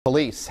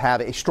Police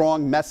have a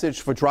strong message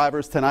for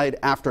drivers tonight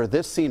after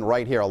this scene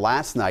right here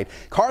last night.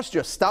 Cars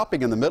just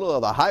stopping in the middle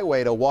of the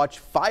highway to watch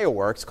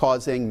fireworks,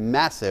 causing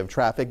massive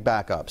traffic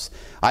backups.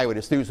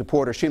 Eyewitness News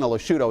reporter Sheena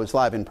Lasciuto is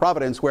live in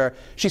Providence, where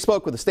she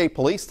spoke with the state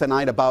police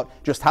tonight about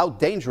just how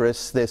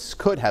dangerous this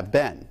could have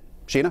been.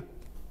 Sheena?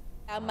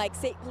 Mike,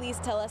 state police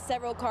tell us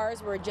several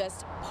cars were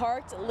just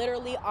parked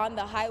literally on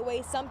the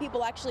highway. Some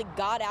people actually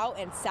got out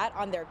and sat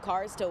on their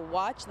cars to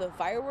watch the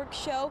fireworks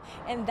show,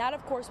 and that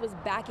of course was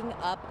backing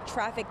up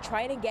traffic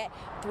trying to get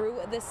through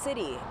the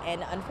city.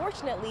 And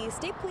unfortunately,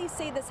 state police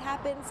say this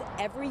happens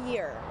every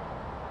year.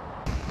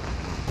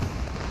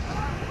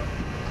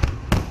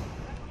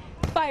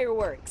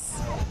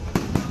 Fireworks.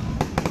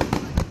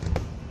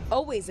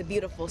 Always a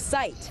beautiful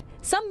sight.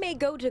 Some may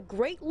go to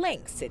great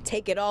lengths to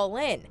take it all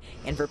in.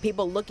 And for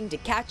people looking to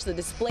catch the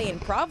display in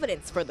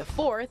Providence for the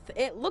 4th,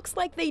 it looks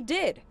like they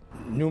did.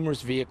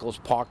 Numerous vehicles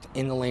parked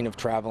in the lane of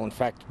travel, in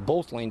fact,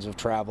 both lanes of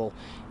travel,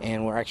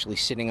 and we're actually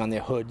sitting on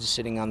their hoods,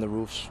 sitting on the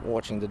roofs,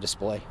 watching the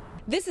display.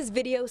 This is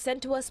video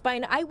sent to us by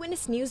an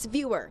Eyewitness News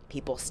viewer.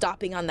 People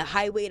stopping on the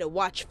highway to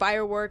watch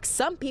fireworks,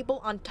 some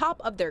people on top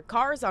of their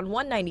cars on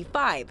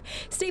 195.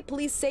 State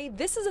police say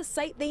this is a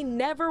sight they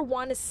never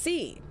want to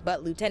see,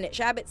 but Lieutenant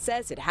Shabbat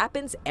says it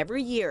happens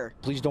every year.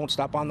 Please don't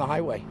stop on the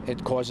highway.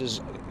 It causes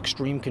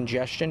extreme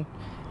congestion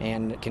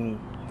and it can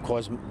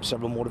cause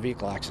several motor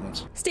vehicle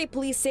accidents. State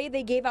police say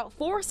they gave out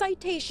 4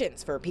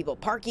 citations for people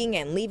parking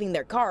and leaving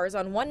their cars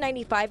on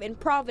 195 in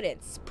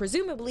Providence,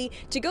 presumably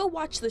to go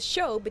watch the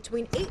show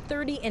between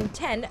 8:30 and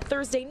 10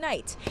 Thursday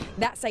night.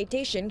 That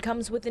citation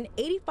comes with an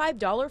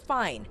 $85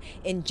 fine.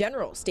 In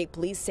general, state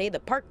police say the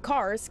parked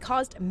cars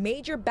caused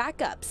major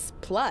backups.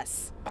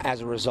 Plus,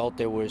 as a result,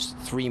 there was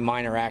 3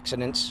 minor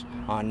accidents,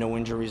 no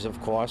injuries of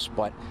course,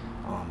 but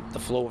the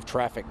flow of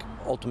traffic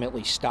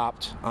ultimately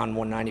stopped on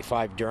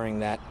 195 during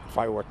that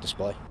firework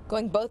display.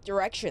 Going both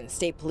directions,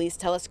 state police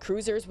tell us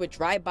cruisers would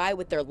drive by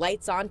with their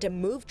lights on to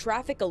move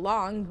traffic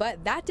along,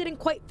 but that didn't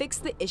quite fix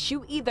the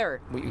issue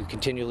either. We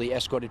continually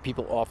escorted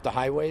people off the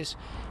highways,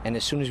 and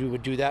as soon as we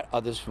would do that,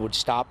 others would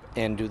stop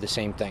and do the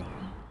same thing.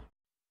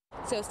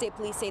 So state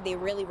police say they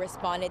really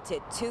responded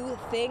to 2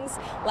 things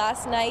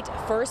last night.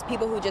 First,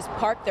 people who just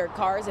parked their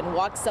cars and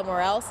walked somewhere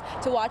else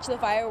to watch the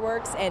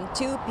fireworks, and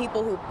 2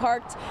 people who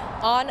parked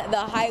on the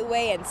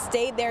highway and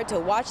stayed there to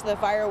watch the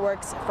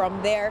fireworks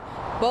from there.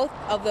 Both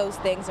of those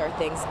things are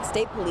things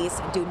state police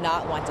do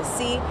not want to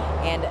see,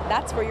 and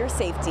that's for your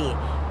safety.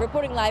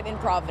 Reporting live in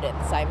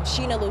Providence, I'm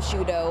Sheena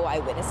Lasciuto,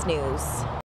 Eyewitness News.